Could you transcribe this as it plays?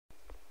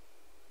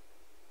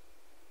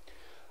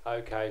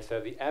Okay, so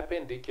the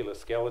appendicular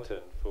skeleton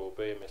for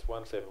BMS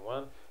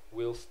 171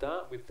 will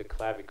start with the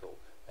clavicle,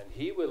 and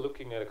here we're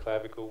looking at a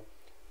clavicle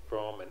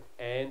from an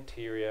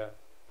anterior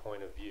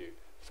point of view.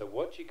 So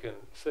what you can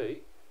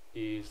see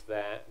is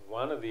that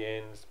one of the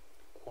ends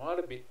quite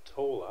a bit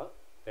taller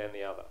than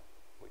the other,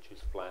 which is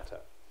flatter.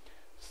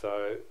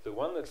 So the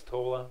one that's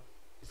taller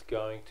is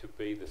going to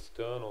be the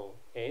sternal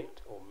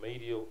end or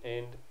medial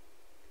end.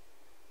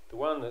 The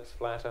one that's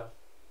flatter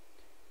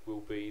will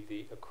be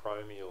the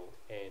acromial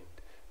end.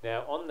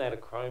 Now on that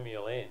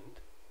acromial end,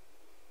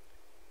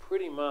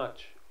 pretty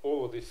much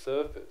all of this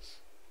surface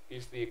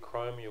is the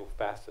acromial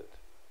facet.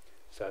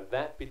 So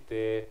that bit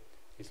there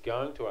is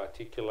going to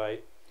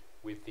articulate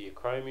with the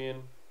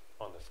acromion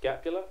on the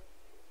scapula,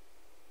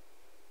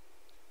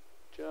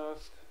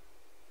 just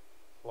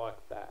like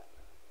that.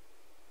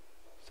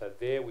 So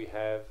there we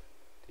have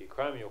the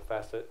acromial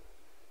facet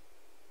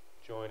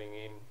joining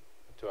in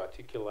to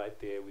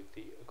articulate there with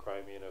the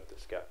acromion of the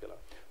scapula.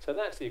 So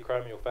that's the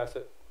acromial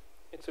facet.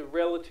 It's a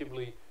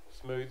relatively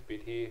smooth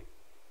bit here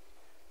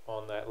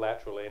on that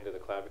lateral end of the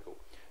clavicle.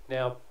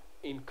 Now,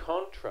 in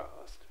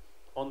contrast,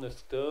 on the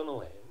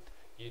sternal end,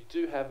 you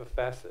do have a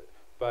facet,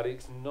 but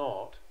it's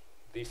not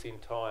this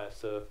entire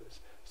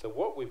surface. So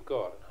what we've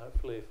got, and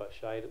hopefully if I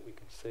shade it we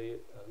can see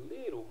it a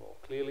little more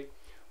clearly,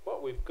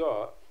 what we've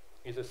got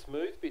is a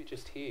smooth bit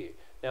just here.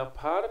 Now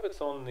part of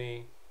it's on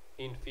the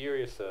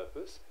inferior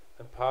surface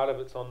and part of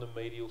it's on the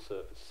medial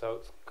surface, so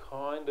it's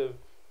kind of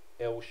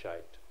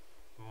L-shaped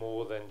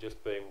more than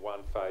just being one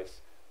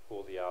face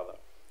or the other.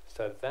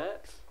 So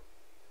that's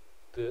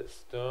the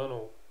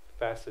sternal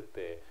facet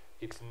there.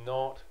 It's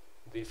not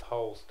this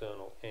whole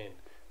sternal end.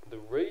 The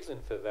reason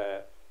for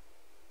that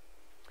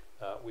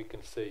we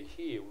can see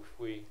here, if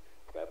we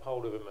grab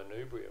hold of a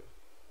manubrium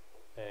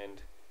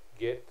and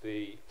get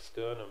the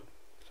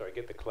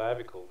get the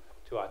clavicle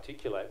to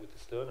articulate with the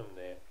sternum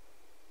there,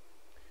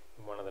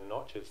 in one of the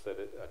notches that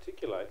it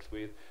articulates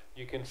with,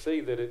 you can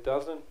see that it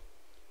doesn't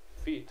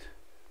fit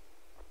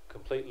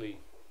completely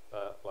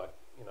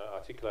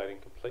articulating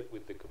complete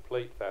with the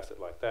complete facet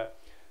like that.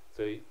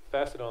 The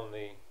facet on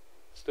the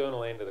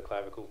sternal end of the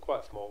clavicle is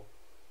quite small,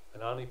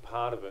 and only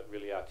part of it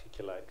really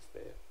articulates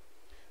there.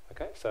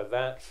 Okay, so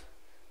that's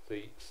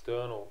the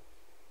sternal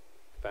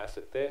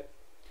facet there.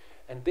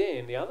 And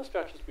then the other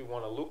structures we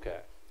want to look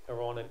at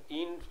are on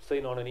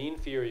seen on an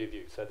inferior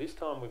view. So this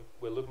time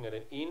we're looking at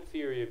an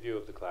inferior view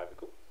of the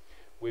clavicle.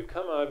 We've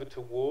come over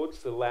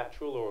towards the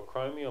lateral or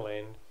acromial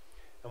end,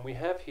 and we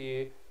have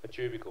here a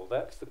tubercle.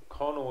 That's the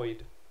conoid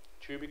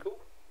tubercle.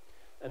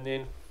 And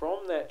then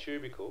from that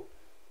tubercle,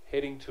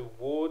 heading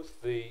towards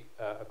the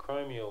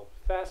acromial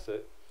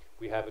facet,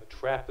 we have a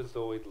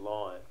trapezoid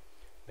line.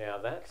 Now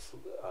that's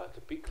it's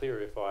a bit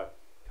clearer if I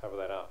cover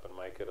that up and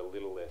make it a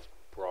little less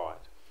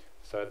bright.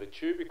 So the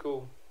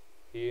tubercle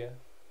here,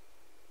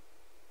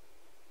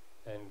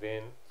 and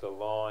then the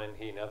line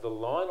here. Now the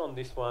line on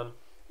this one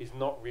is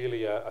not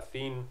really a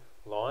thin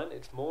line,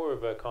 it's more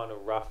of a kind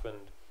of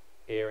roughened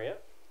area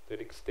that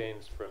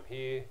extends from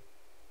here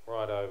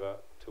right over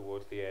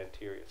towards the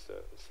anterior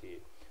surface here.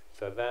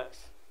 So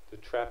that's the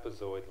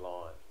trapezoid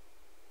line.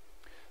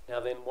 Now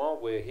then, while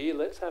we're here,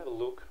 let's have a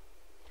look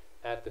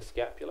at the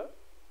scapula.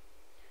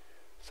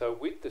 So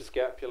with the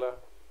scapula,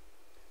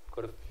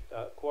 got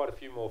quite a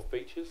few more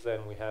features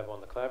than we have on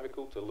the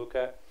clavicle to look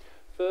at.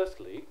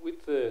 Firstly,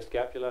 with the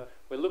scapula,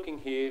 we're looking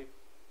here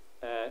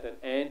at an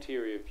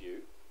anterior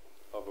view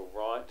of a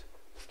right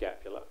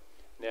scapula.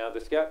 Now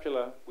the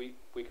scapula, we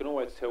can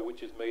always tell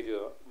which is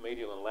medial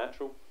and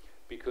lateral,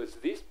 because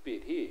this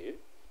bit here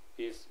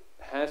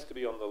has to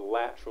be on the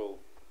lateral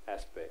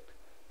aspect.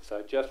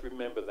 So just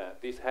remember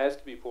that. This has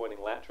to be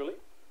pointing laterally,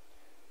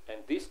 and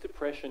this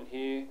depression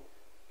here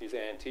is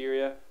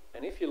anterior,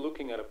 and if you're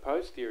looking at a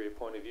posterior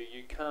point of view,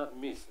 you can't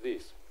miss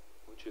this,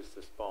 which is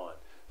the spine.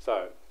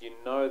 So you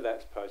know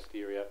that's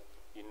posterior,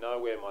 you know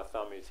where my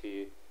thumb is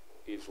here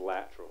is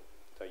lateral,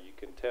 so you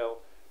can tell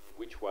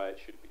which way it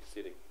should be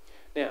sitting.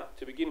 Now,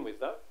 to begin with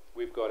though,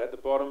 we've got at the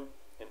bottom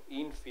an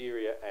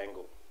inferior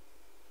angle,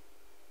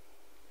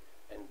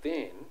 and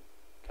then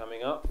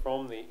coming up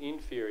from the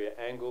inferior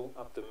angle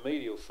up the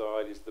medial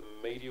side is the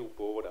medial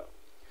border.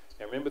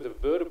 Now remember, the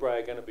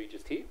vertebrae are going to be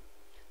just here,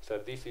 so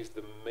this is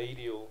the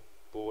medial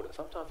border.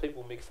 Sometimes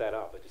people mix that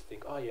up, they just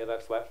think, oh yeah,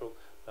 that's lateral.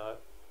 No,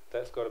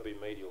 that's got to be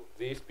medial.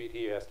 This bit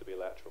here has to be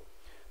lateral.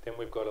 Then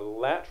we've got a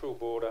lateral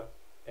border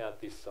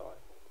out this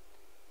side.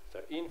 So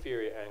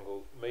inferior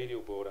angle,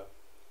 medial border,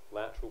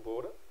 lateral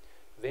border.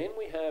 Then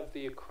we have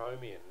the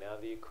acromion. Now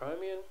the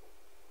acromion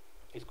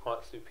is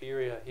quite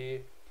superior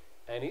here,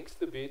 and it's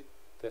the bit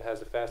that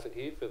has a facet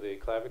here for the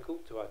clavicle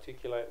to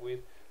articulate with.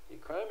 The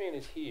acromion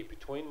is here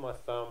between my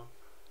thumb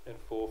and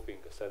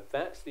forefinger. So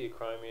that's the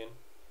acromion,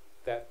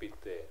 that bit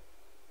there.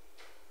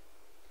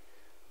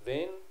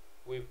 Then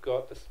we've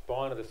got the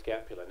spine of the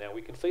scapula. Now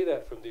we can see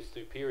that from this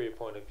superior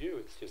point of view,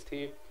 it's just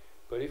here.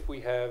 But if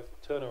we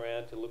turn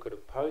around to look at a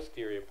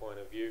posterior point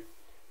of view,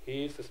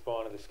 here's the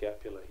spine of the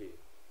scapula here.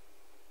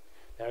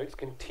 Now it's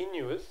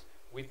continuous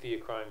with the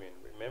acromion.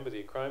 Remember,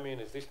 the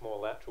acromion is this more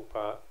lateral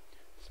part,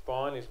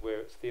 Spine is where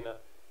it's thinner,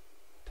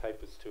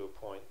 tapers to a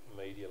point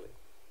medially.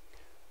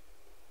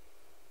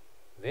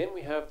 Then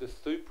we have the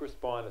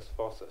supraspinous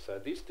fossa. So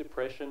this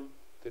depression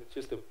that's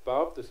just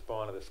above the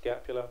spine of the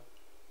scapula,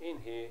 in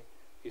here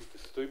is the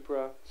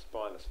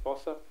supraspinous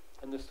fossa,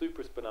 and the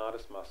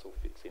supraspinatus muscle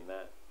fits in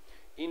that.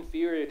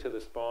 Inferior to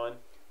the spine,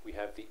 we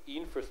have the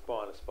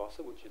infraspinous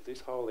fossa, which is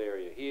this whole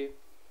area here,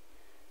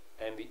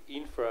 and the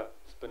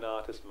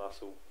infraspinatus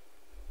muscle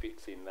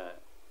fits in that.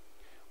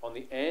 On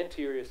the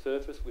anterior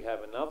surface, we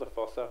have another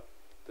fossa,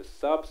 the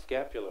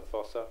subscapular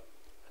fossa,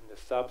 and the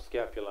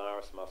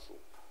subscapularis muscle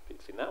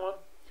fits in that one.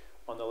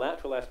 On the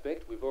lateral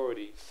aspect, we've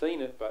already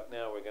seen it, but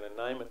now we're going to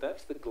name it.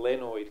 That's the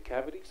glenoid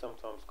cavity,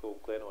 sometimes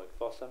called glenoid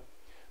fossa.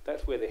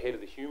 That's where the head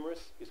of the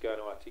humerus is going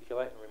to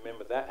articulate, and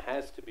remember that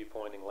has to be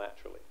pointing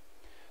laterally.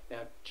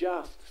 Now,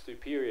 just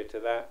superior to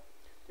that,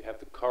 we have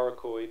the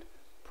coracoid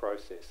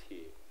process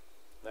here.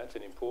 And that's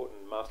an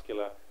important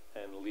muscular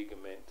and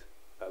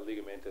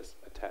ligamentous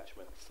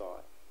attachment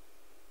site.